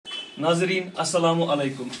नाजरीन अस्सलामु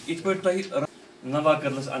अलैकुम इत पे नवा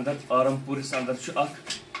कदलस अंदर आरमपुरस अंदर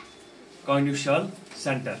कानी शाल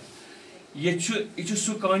सेंटर यह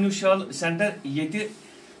सह कानी शाल सेंटर ये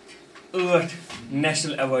 8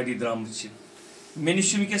 नेशनल अवार्डी द्रामत मे निश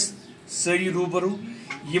वस सारी रूबरू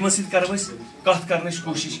यमो सत करो कत कर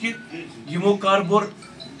कोशिश कि यमो कर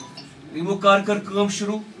कम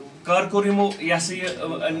शुरू कर कोर यमो यह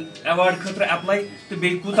अवार्ड खतर अप्लाई तो बे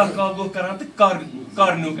कूता काल गो कर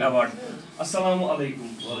कर नुक अवार्ड। अस्सलामु अलैकुम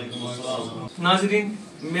नाजरीन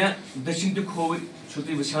मे दक्षिण तक खोवर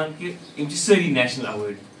तुम वचान कि सारी नेशनल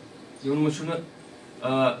अवार्ड यमन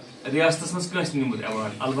रियासत मज निमुत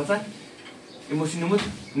अवार्ड अलबत्ता यमो निमुत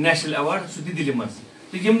नेशनल अवार्ड सह दिल्ली मज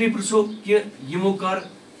तो यमने पृछो कि यमो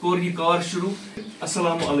कोर यह कार शुरू।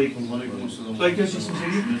 अस्सलामु अलैकुम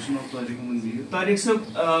तारिक साहब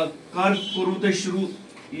कर कोरु तुम शुरू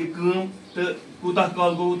यह कम तो कूता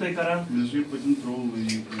काल गो तुम कर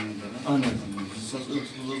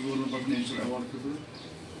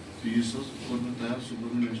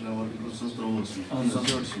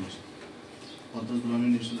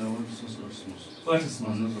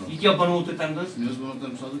यह क्या बनव तुम तम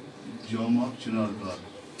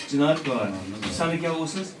चिनार कार सन क्या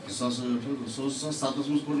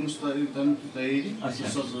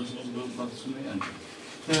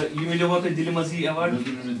तो यह मिलो तुम दिल्ली मज यह अवार्ड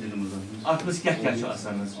अत मज क्या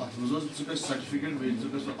सर्टिफिकेट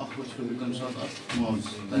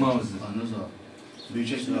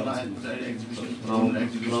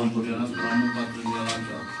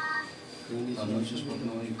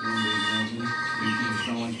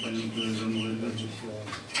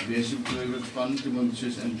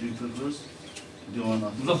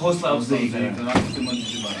मतलब हौसला अफजाई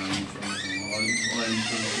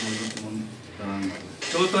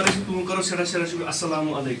चलो तारिक तुम करो सरा शुक्र।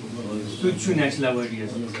 अस्सलामु अलैकुम तुम नेशनल अवार्डी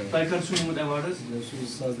तुम कर निमुत अवार्ड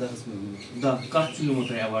 10 कत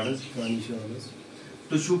निमुत अवार्ड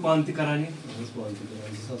तुम पान तरान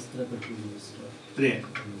 3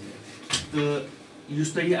 तो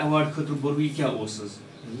तुम यह अवार्ड खतर बोर यह क्या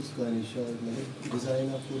Kani Shawl design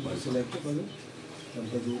of select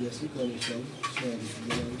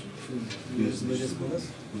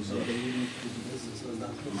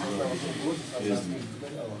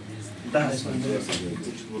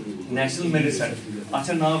national merit certificate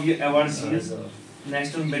अच्छा नाव यह award series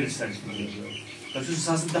national merit certificate तुम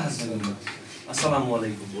 2010 अस्सलामु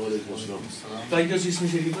अलैकुम तुम क्या इसमें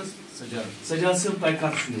शरीफ सजाद साहब तुम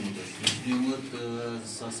कत निमुत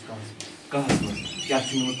कहस मज क्या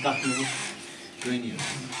कत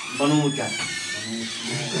बनोमुत क्या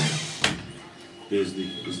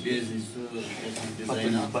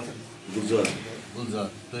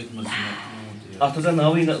अत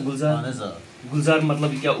नाव गुलजार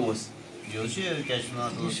मतलब क्या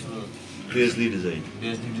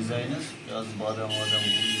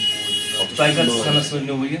सनस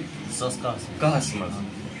वो कहस मज।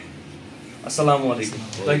 अस्सलामु अलैकुम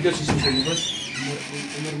तुम क्या शरीफ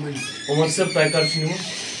उमर साहब तुम कर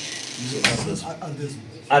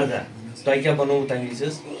अर्दा तुम क्या बनोव तम विज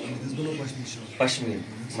पश्मीर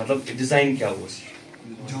मतलब डिजाइन क्या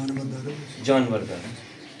जानवर दार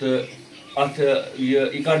तो अत यह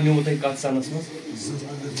कर निमुत कत सनस मज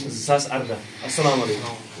 2018। अस्सलामु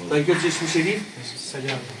अलैकुम तुम क्या इसमें शरीफ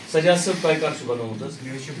सजाद साहब तुम कर बनोमुत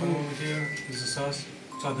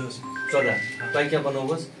 2014 तुम क्या बनोव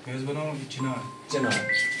चिनार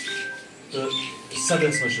तो 7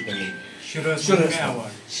 मज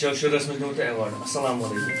शुरस मज निमुत अवार्ड। अस्सलामु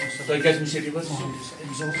अलैकुम तुम क्या शरीफ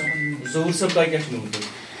ज़हूर साहब तुम क्या निमुत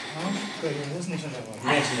नेशनल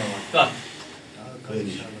अवार्ड कत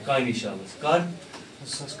कानी शाल कर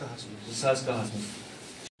 2010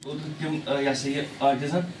 तम यह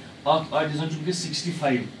आर्टिजन आर्टिजन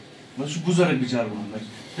 65 मतलब बुजुर्ग बिचार वो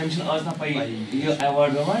तम आज ना पाई यह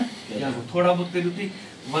अवार्ड ववार्ड क्या थोड़ा बहुत करू तुम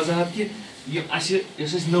वजाहत कि यह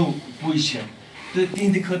नौ पुज तो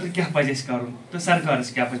तिहद खतर क्या पे कर तो सरकार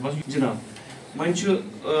क्या पे जनाब वन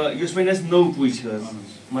वन नौ पुज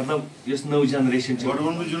मतलब नौ जनरेशन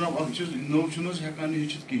जनाब नौ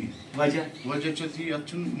वजह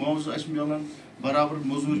मुआवज मिलान बराबर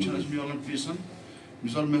मजूर मिलान पीसन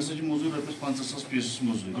मिसाल मे मजूर रपस 50,000 पीस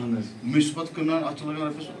मजूर मे पे क्लान अत लगान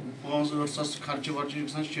रपस 5-8 खर्चे वर्चे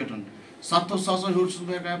गसान शेटन 7,000 हूर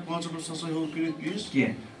बह 5,000 हूर कर पीस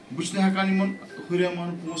बहुत हेकान हुरियामान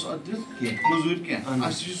पोस अत मजूर क्या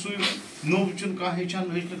सू नो कह हेचान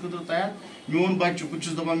हेचन खतर तैयार मोन बच्चे बहुत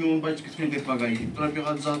दपान मोन बच्चे कित गई पगह रपे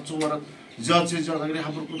 1,000-4 ज्यादा से ज्यादा अगर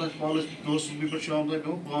हबर कूत कॉलेज दोस्त पे शाम तक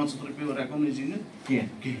 500 रुपये हेको ना जीन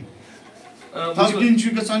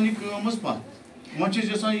कहें गसान यह पत वो यह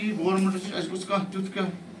गवर्नमेंट तुथ क्या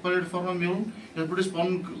प्लेटफॉर्म मिलन ये पे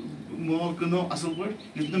माल कनो असल पट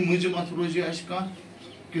ये मुझे अत रोजे कह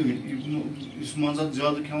मजा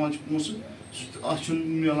ज्यादा खेवान पोस अत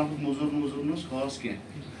मिलान मजूर खास कह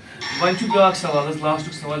वन ब्या सवाल लास्ट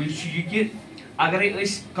सवाल यह कि अगर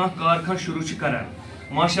कारखान शुरू करान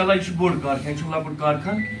माशाल्लाह यह बोड़ कारखान लकुट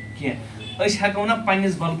कारखान कह हेको ना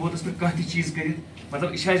पन्निस बलबूतस पे कह चीज कर मतलब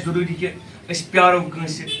यह जरूरी कि प्यारो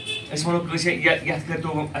कंस वो कंस ये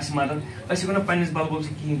करो मदद हेको ना पन्निस बलबूतस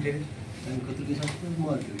कहें कर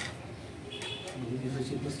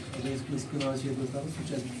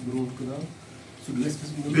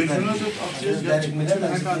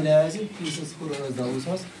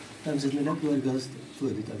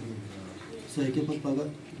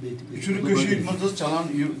चलान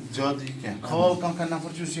ज्यादा कह खवाल कह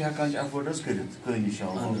नफर हेकान एफोर्ड कर कनी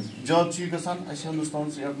शाल ज्यादा गसान हिंदुस्तान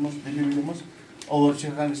दिल्ली मज और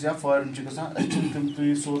हेकान या फॉरन गसान तम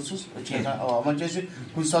सोर्सेस वन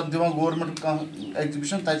कुछ सात दिवान गवर्नमेंट कह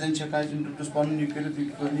एग्जिबिशन तन हेकान पन यह कर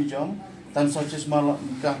जाम तम सात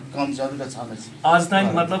कम ज्यादा गसान आज तान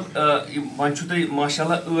मतलब वन तुम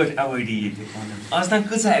माशाल्लाह 8 अवॉर्डी आज तान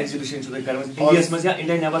कस एग्जिबिशन इंडिया मज या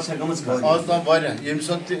इंडिया नेबर गमज आज तान वारिया यम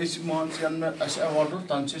सात मान अवार्ड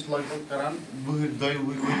तन लगभग करान 2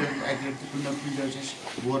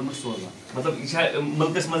 गवर्नमेंट सोजान मतलब यह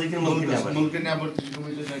मुल्कस मज मुल्क नेबर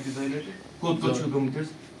कोत गमत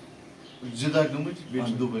 2 गमत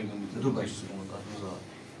दुबई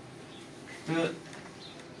तो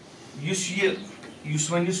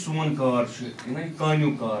वन सोन कार कान्यू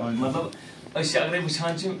कार मतलब अगर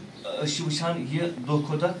वुचान यह दो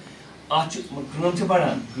खुद अत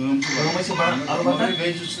बढ़ान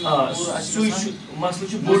मसल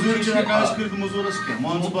मजूरस कह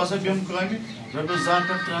मान बस बेम कम रपस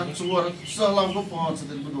 200 300 400 सह गो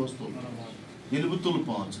 500 दोस्त तुल बह तुल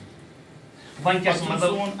 500 वन क्या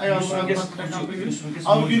मतलब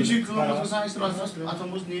अत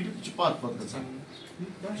मज नीट पत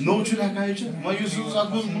नो हेकान वह सह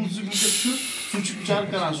बिचार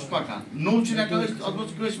करान सह पकान नो हेकान अत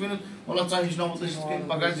मज वन वल्ला चा हेचन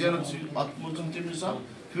पगह जेन अत मज तम हिसाब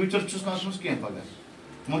फ्यूचर अत कह पगह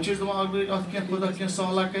वो दपान अत कह खुदा कह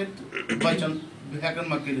सहला कर बचन हेकन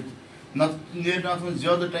मा कर नीर अत मज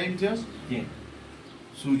ज्यादा टाइम तह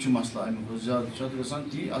सू मसला अमुक ज्यादा गसान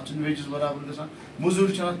ती अत वेजस बराबर गसान मजूर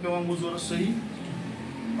पे मजूरस सही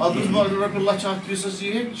अत रोपये लच फीस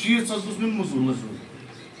ये 60 गो मजूर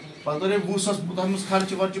पे 20 खर्च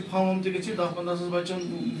वर्च फार्म तक 10-15 बचान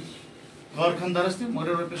कारखानदारस तक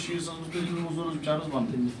मगर रोपये 60 मजूर बेचारस बंद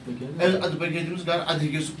अद पे तमिस घर अद हे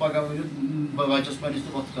सह पगह वन बचस पन्निस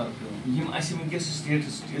तो वत कर वनकस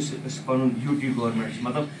स्टेटस पन यूटी गवर्नमेंट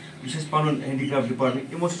मतलब पन हैंडीक्राफ्ट डिपार्टमेंट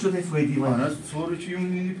यमो फायदे सोरे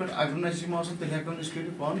पे अगर तेल हेको कर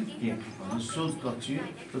पान कह सोज कत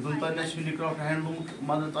तो तुम तन हैंडीक्राफ्ट हैंडलूम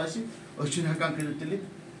मदद हेकान कर तेल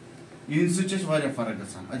इन सर फर्क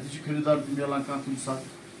गसान अत खरीदार मिलान कह कुछ सात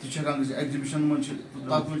हेकान एग्जिबिशन मज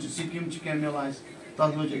तथ स्कीम क्या मिलान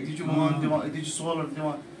तथ अति मान दिवान अति सोलर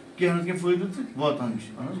दिवान कह ना कह फायदे तो वातान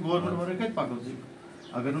गवर्नमेंट वर कत पको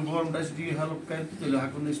अगर गवर्नमेंट ती हेल्प कर तेल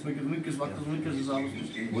हेको पकित वनकस वक्त वनकस हिसाब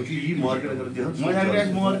अगर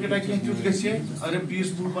मार्केट कह तुत ग अगर 20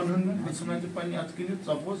 बनन मे पे अत कन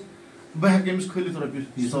सपोज बह हेस खलित रोपये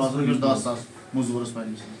 10,000 मजूरस पे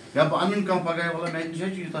या बह अन कह पगह वाला मे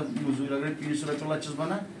यूत मजूर अगर 30 रोपये लचस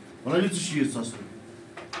बनान वाला 60,000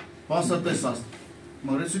 5-7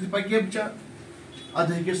 मगर सह पके बिचार अद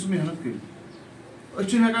हे सह मेहनत कर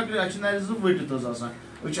हेकान वटित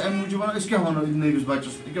अम मूजूब वन क्या वो नविस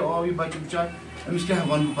बचस क्या आव यह बच्चे बिचार अमिस क्या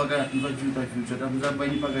वन पगह यूत फ्यूचर अत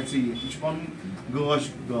बन पगह ऐ यह पन गाश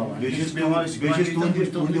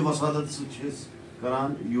तुंद वसादत करान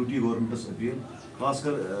यूटी गवर्नमेंटस अपील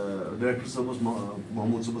खासकर डायरेक्टर साहब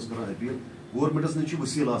महमूद साहब करान अपील गवर्नमेंटस नश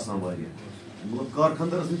वसील मतलब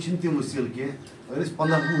कारखानदारस नश तम वसील कह अगर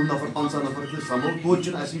 15-20 नफर 50 नफर समो तो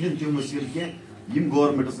तम वसील कह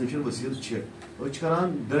गवर्नमेंटस नश वसील करान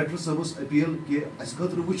डायरेक्टर साहबस अपील कि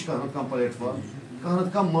खतर वो कह प्लेटफॉर्म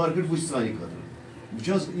कह मार्केट वो सानि खतर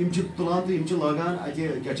तुलान तो लगान अत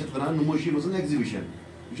क्या नुमाशी मज एग्जिबिशन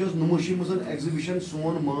यह नुमाशी मज एग्जिबिशन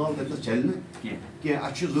सोन माल तथस चल कह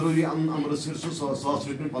अत जरूरी अमृतसर सह 1,000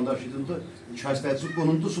 रुपये 15 दिन तो तथ सह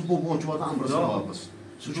कुन तो सह पहुँच वात अमृतसर वापस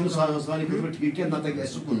सह सानि खतर ठीक कह ना तक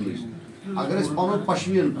कुन अगर पन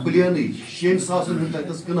पश्मीन प्लेन 6,000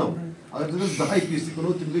 तथस कनो अगर तथस 10 पीस कनो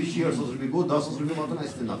तम गई 60,000 रुपये गो 10,000 रुपये वातान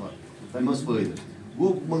अस नफर तम फायदे गो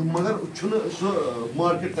मगर सह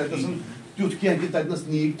मार्केट तथस तुथ कह कि तथनस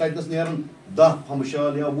नीक तथनस नेरन 10 फम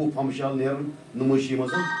शाल या 20 फम शाल नेरन नुमाशी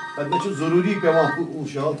मज तथनस जरूरी पेवान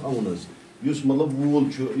शाल थवन मतलब वूल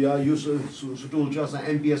या स्टूल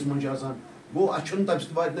MPS मन गो अच्छन तम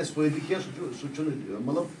सत फायदे क्या सह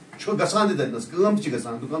मतलब गसान तनस कम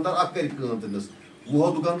गसान दुकानदार कर तनस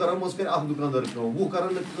 10 दुकानदार मज कर दुकानदार 10 कर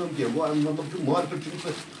मतलब मार्केट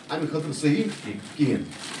अमे खतर सही कहें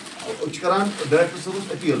करान डायरेक्टर सबस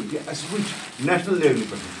अपील कि वो नेशनल लेवल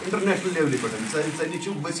पे इंटरनेशनल लेवल पे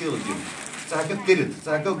वे वसील दिन हेक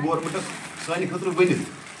कर गवर्नमेंटस सान खतर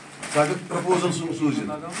वन प्रपोजल सूजित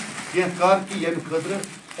कह कर कि ये खतर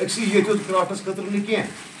अक्सी ये क्राफ्टस खतर न कह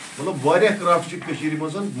मतलब वारिया क्राफ्ट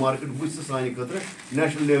मज मार्केट वो सान खतर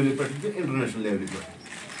नेशनल लेवल पे इंटरनेशनल लेवल पे।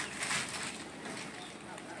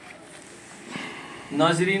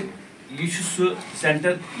 नाजरीन यह सह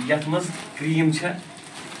सेंटर यथ मज क्रीम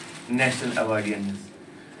नेशनल अवार्डियन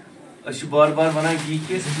हज बार बार वन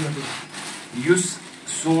यह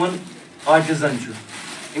सोन आर्टिजन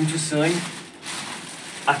इम सन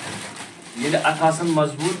अथ अथ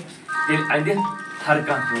मजबूत तेल अंद हर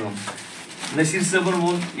कम नसीर सबन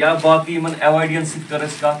वोन या बाकी इन अवार्डियन सर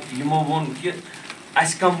यमो वोन कि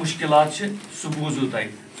अस कम मुश्किलात सह बूजू तुम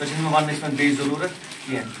सो वन बे जरूरत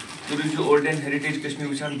कह तुम रूजू old and heritage Kashmir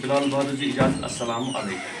वुचान Bilal बहादुर इजाजत अस्सलाम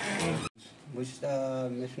अलैकुम।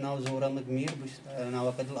 मे नाव जोर अहमद मीर बह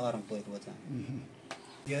नवा कदल आरमपुर रोजान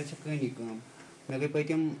यह कहानी कम मे गई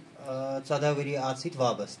पतम 14 वरी अत सत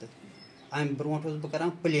वाबस्त अम ब्रो बह कर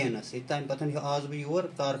प्लेनस तम पे आज बह योर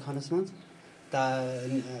कारखानस मज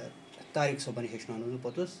तारिक सोबन हेचन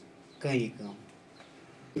पोतुस कहानी कम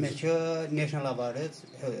मे नेशनल अवार्ड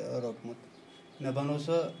रोटमुत मे बनो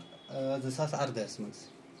सह 2018 मज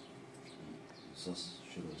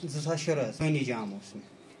 2006 कहानी जाम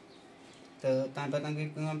तो तम पे गई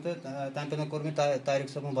तो तम पे कोर मे तारिक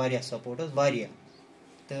सोबन वारिया सपोर्ट वारिया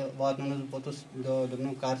तो वातन पोतुस दोपन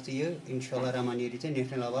कर यह इंशाल्लाह रहमान ये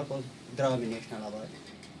नेशनल अवार्ड द्राव मे नेशनल अवार्ड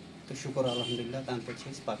तो शुक्र अल्हम्दुलिल्लाह तम पे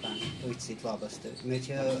पकान अथ सत वाबस्त मे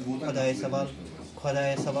खुदाय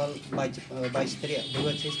सवाल बच 3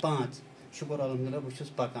 बच 5 शुक्र अल्हम्दुलिल्लाह बह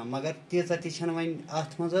पकान मगर तीजा तन वन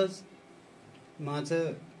अत मज मान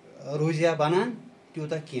रोजिया बनान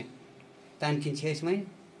तूत कह तम किन वन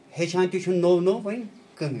हेचान नो नो वन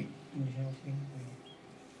कहीं